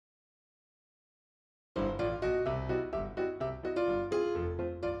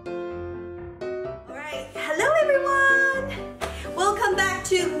everyone! Welcome back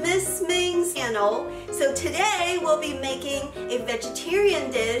to Miss Ming's channel. So today we'll be making a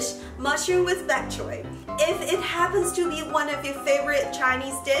vegetarian dish, mushroom with bok choy. If it happens to be one of your favorite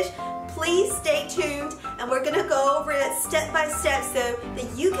Chinese dish, please stay tuned and we're gonna go over it step by step so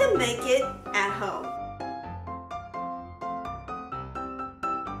that you can make it at home.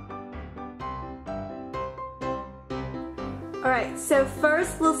 Alright, so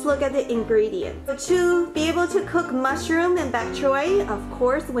first let's look at the ingredients. So to be able to cook mushroom and bok choy, of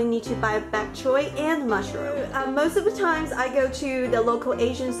course we need to buy bok choy and mushroom. Most of the times I go to the local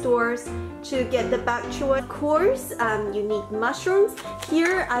Asian stores to get the bok choy. Of course, you need mushrooms.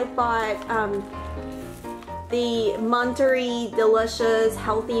 Here I bought the Monterey delicious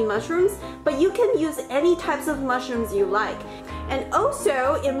healthy mushrooms, but you can use any types of mushrooms you like. And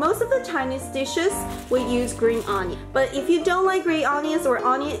also, in most of the Chinese dishes, we use green onion. But if you don't like green onions or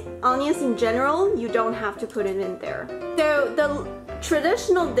onions in general, you don't have to put it in there. So the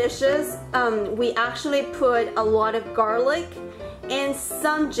traditional dishes, we actually put a lot of garlic and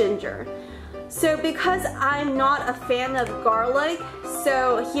some ginger. So because I'm not a fan of garlic,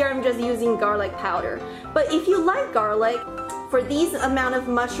 so here I'm just using garlic powder. But if you like garlic, for these amount of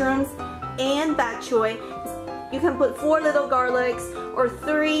mushrooms and bok choy, you can put 4 little garlics or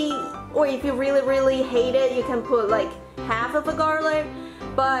 3, or if you really hate it, you can put like half of a garlic.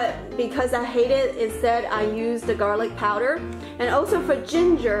 But because I hate it, instead I use the garlic powder. And also for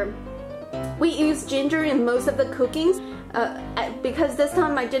ginger, we use ginger in most of the cookings. Because this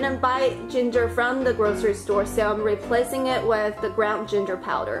time I didn't buy ginger from the grocery store, so I'm replacing it with the ground ginger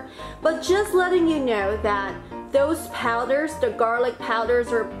powder. But just letting you know that those powders, the garlic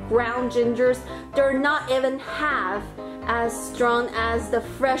powders or ground gingers, they're not even half as strong as the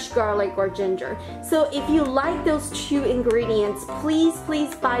fresh garlic or ginger. So if you like those 2 ingredients, please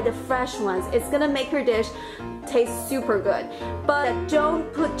buy the fresh ones. It's gonna make your dish taste super good. But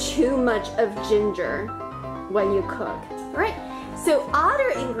don't put too much of ginger when you cook. Alright, so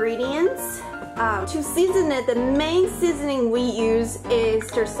other ingredients, to season it, the main seasoning we use is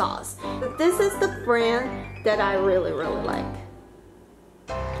oyster sauce. This is the brand that I really like.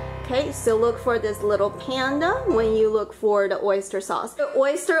 Okay, so look for this little panda when you look for the oyster sauce. The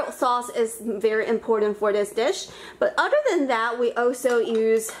oyster sauce is very important for this dish, but other than that, we also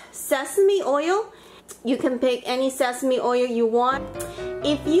use sesame oil. You can pick any sesame oil you want.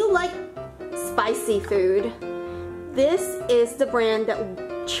 If you like spicy food, this is the brand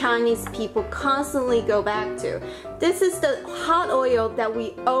that Chinese people constantly go back to. This is the hot oil that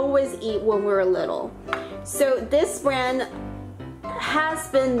we always eat when we're little. So this brand has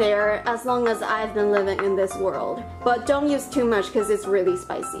been there as long as I've been living in this world. But don't use too much because it's really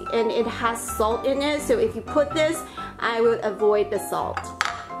spicy. And it has salt in it, so if you put this, I would avoid the salt.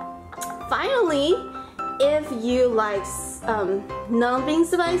 Finally, if you like not being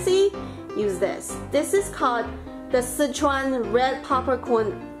spicy, use this. This is called the Sichuan red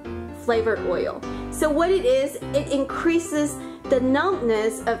peppercorn flavored oil. So what it is, it increases the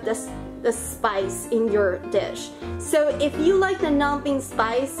numbness of the spice in your dish. So if you like the non-bean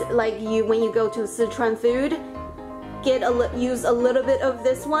spice, like when you go to Sichuan food, use a little bit of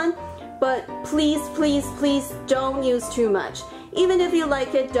this one, but please don't use too much. Even if you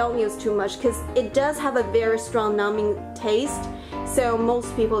like it, don't use too much because it does have a very strong numbing taste, so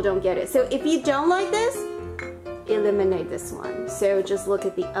most people don't get it. So if you don't like this, eliminate this one. So just look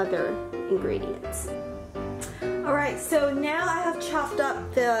at the other ingredients. Alright, so now I have chopped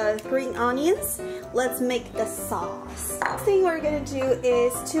up the green onions. Let's make the sauce. Next thing we're going to do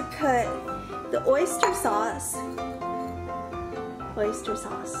is to put the oyster sauce.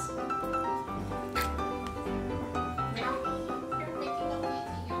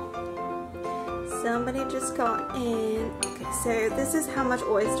 Somebody just got in. Okay, so this is how much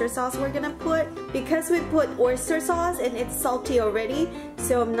oyster sauce we're gonna put. Because we put oyster sauce and it's salty already,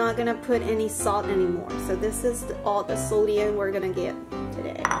 so I'm not gonna put any salt anymore. So this is all the sodium we're gonna get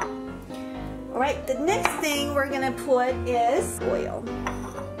today. Alright, the next thing we're gonna put is oil.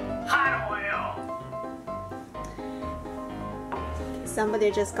 Hot oil! Somebody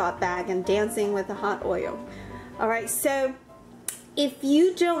just got back and dancing with the hot oil. Alright, so if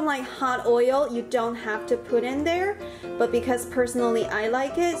you don't like hot oil, you don't have to put in there, but because personally I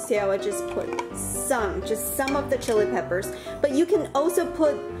like it, so I would just put just some of the chili peppers. But you can also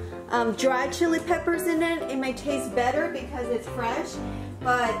put dried chili peppers in it. It may taste better because it's fresh,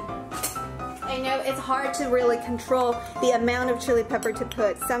 but I know it's hard to really control the amount of chili pepper to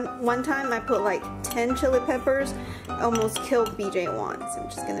put. One time I put like 10 chili peppers, almost killed BJ1. So I'm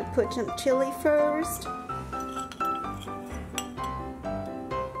just gonna put some chili first.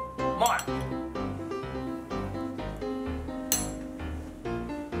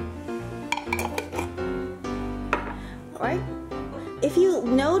 if you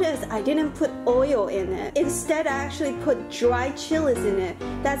notice, I didn't put oil in it. Instead, I actually put dry chilies in it.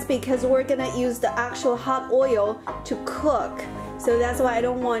 That's because we're gonna use the actual hot oil to cook. So that's why I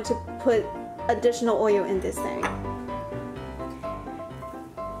don't want to put additional oil in this thing.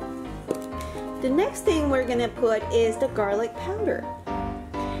 The next thing we're gonna put is the garlic powder.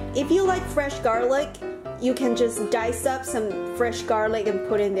 If you like fresh garlic, you can just dice up some fresh garlic and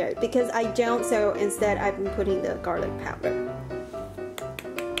put in there. Because I don't, so instead I've been putting the garlic powder.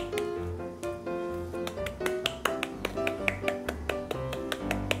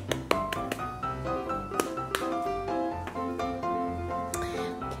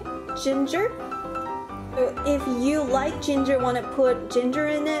 Ginger. So if you like ginger, want to put ginger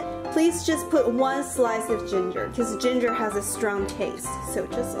in it, please just put 1 slice of ginger because ginger has a strong taste, so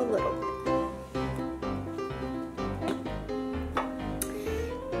just a little bit.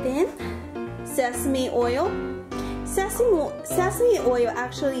 Then sesame oil. Sesame oil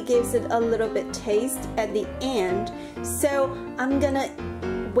actually gives it a little bit taste at the end, so I'm gonna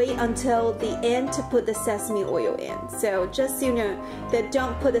wait until the end to put the sesame oil in. So just so you know that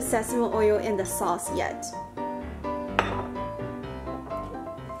don't put the sesame oil in the sauce yet.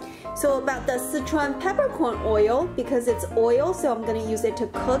 So about the Sichuan peppercorn oil, because it's oil, so I'm gonna use it to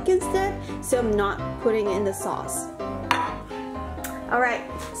cook instead, so I'm not putting it in the sauce. Alright,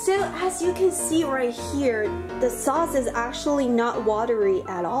 so as you can see right here, the sauce is actually not watery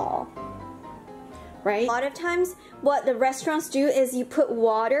at all. Right? A lot of times what the restaurants do is you put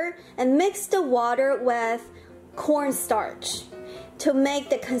water and mix the water with cornstarch to make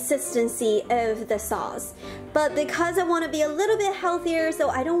the consistency of the sauce. But because I want to be a little bit healthier, so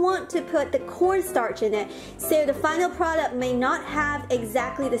I don't want to put the cornstarch in it, so the final product may not have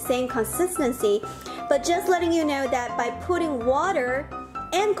exactly the same consistency, but just letting you know that by putting water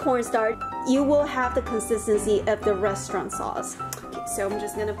and cornstarch, you will have the consistency of the restaurant sauce. Okay, so I'm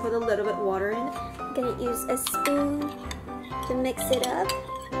just gonna put a little bit water in. I'm gonna use a spoon to mix it up.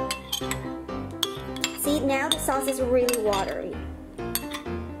 See, now the sauce is really watery.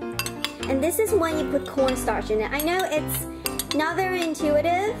 And this is when you put cornstarch in it. I know it's not very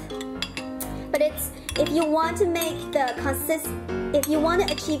intuitive, but if you want to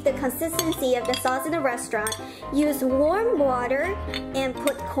achieve the consistency of the sauce in a restaurant, use warm water and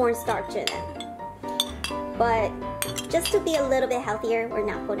put cornstarch in it. But just to be a little bit healthier, we're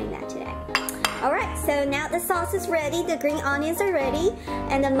not putting that today. Alright, so now the sauce is ready, the green onions are ready,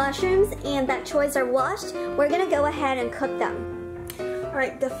 and the mushrooms and bok choys are washed. We're gonna go ahead and cook them.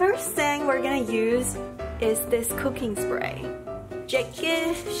 Alright, the first thing we're gonna use is this cooking spray. Shake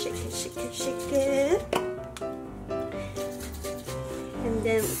it, shake it, shake it, shake it. And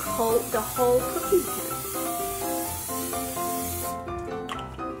then coat the whole cooking pan.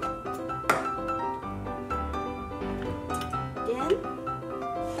 Then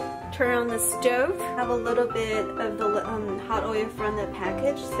turn on the stove. Have a little bit of the hot oil from the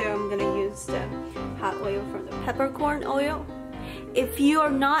package, so I'm gonna use the hot oil from the peppercorn oil. If you are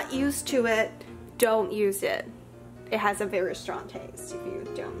not used to it, don't use it. It has a very strong taste if you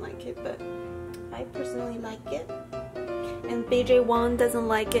don't like it, but I personally like it. And BJ Wong doesn't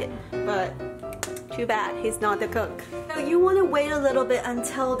like it, but too bad, he's not the cook. So you want to wait a little bit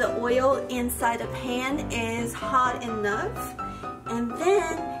until the oil inside the pan is hot enough, and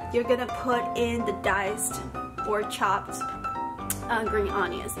then you're gonna put in the diced or chopped green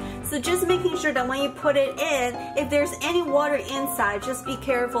onions. So just making sure that when you put it in, if there's any water inside, just be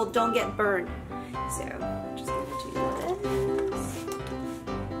careful, don't get burned. So just gonna do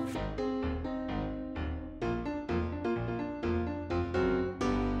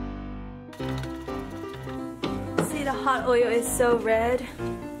this. See, the hot oil is so red,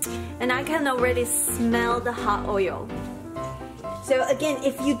 and I can already smell the hot oil. So again,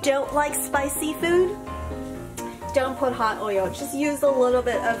 if you don't like spicy food, don't put hot oil. Just use a little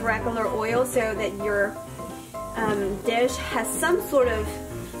bit of regular oil so that your dish has some sort of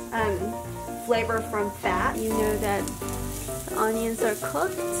flavor from fat. You know that the onions are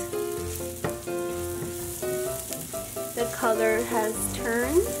cooked. The color has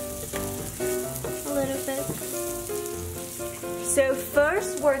turned a little bit. So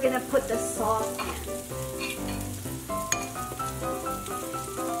first we're gonna put the sauce in.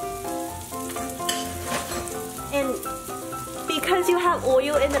 And because you have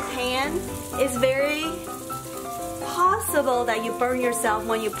oil in the pan, it's very possible that you burn yourself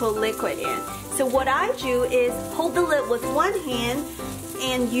when you put liquid in. So what I do is hold the lid with one hand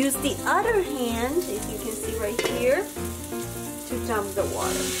and use the other hand, if you can see right here, to dump the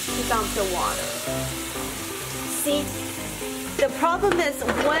water. See, the problem is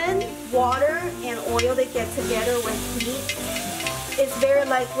when water and oil, they get together with heat, it's very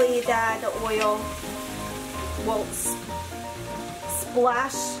likely that the oil will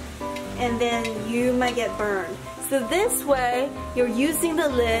splash and then you might get burned. So this way, you're using the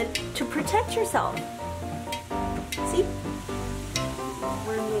lid to protect yourself. See?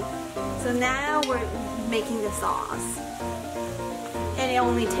 So now we're making the sauce. And it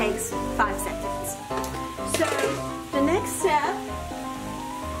only takes 5 seconds. So the next step,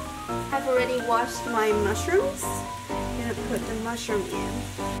 I've already washed my mushrooms. I'm gonna put the mushroom in.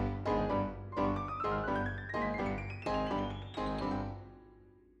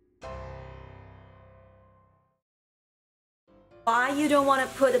 Why you don't want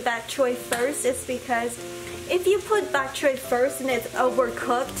to put the bok choy first is because if you put bok choy first and it's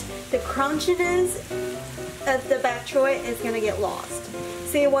overcooked, the crunchiness of the bok choy is going to get lost.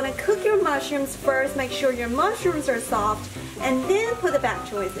 So you want to cook your mushrooms first, make sure your mushrooms are soft, and then put the bok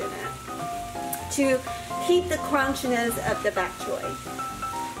choys in it to keep the crunchiness of the bok choy.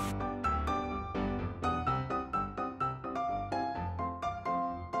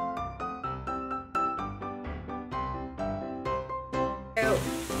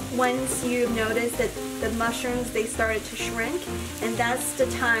 Once you notice that the mushrooms, they started to shrink, and that's the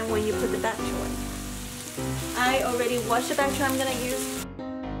time when you put the bok choy. I already washed the bok choy I'm gonna use.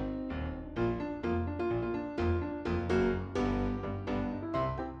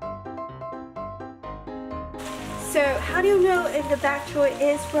 So how do you know if the bok choy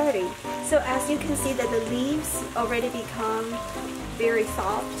is ready? So as you can see that the leaves already become very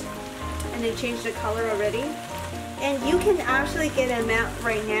soft and they change the color already. And you can actually get them out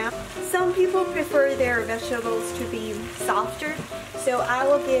right now. Some people prefer their vegetables to be softer, so I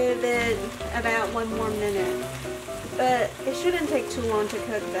will give it about 1 more minute. But it shouldn't take too long to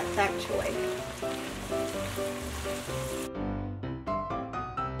cook that bok choy.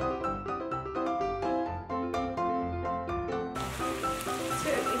 So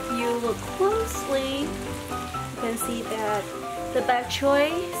if you look closely, you can see that the bok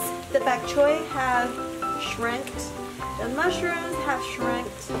choy have shrinked. The mushrooms have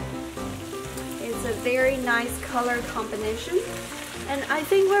shrinked. It's a very nice color combination, and I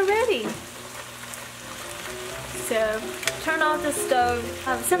think we're ready. So turn off the stove.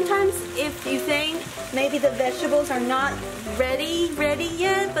 Sometimes if you think maybe the vegetables are not ready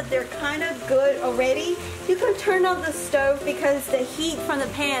yet, but they're kind of good already, you can turn off the stove because the heat from the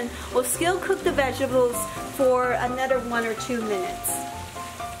pan will still cook the vegetables for another 1 or 2 minutes.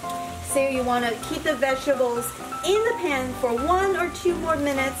 So you want to keep the vegetables in the pan for 1 or 2 more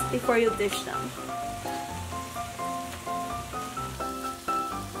minutes before you dish them.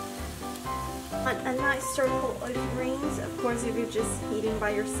 A nice circle of greens. Of course, if you're just eating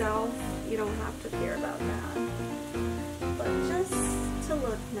by yourself, you don't have to care about that. But just to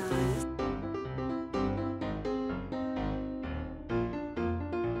look nice.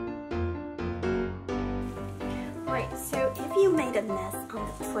 Right, so if you made a mess on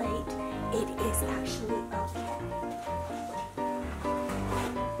the plate, it is actually okay.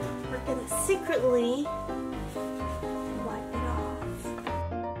 We're gonna secretly wipe it off.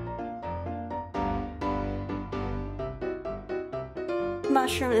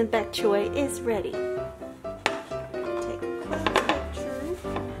 Mushroom and bok choy is ready. I'm gonna take a close picture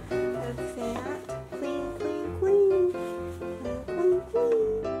of that. Clean, clean, clean. Clean, clean, clean.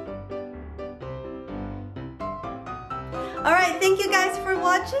 Alright, thank you guys for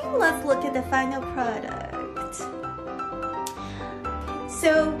watching. Let's look at the final product.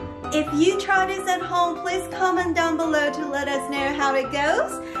 So, if you try this at home, please comment down below to let us know how it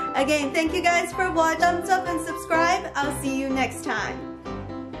goes. Again, thank you guys for watching. Thumbs up and subscribe. I'll see you next time.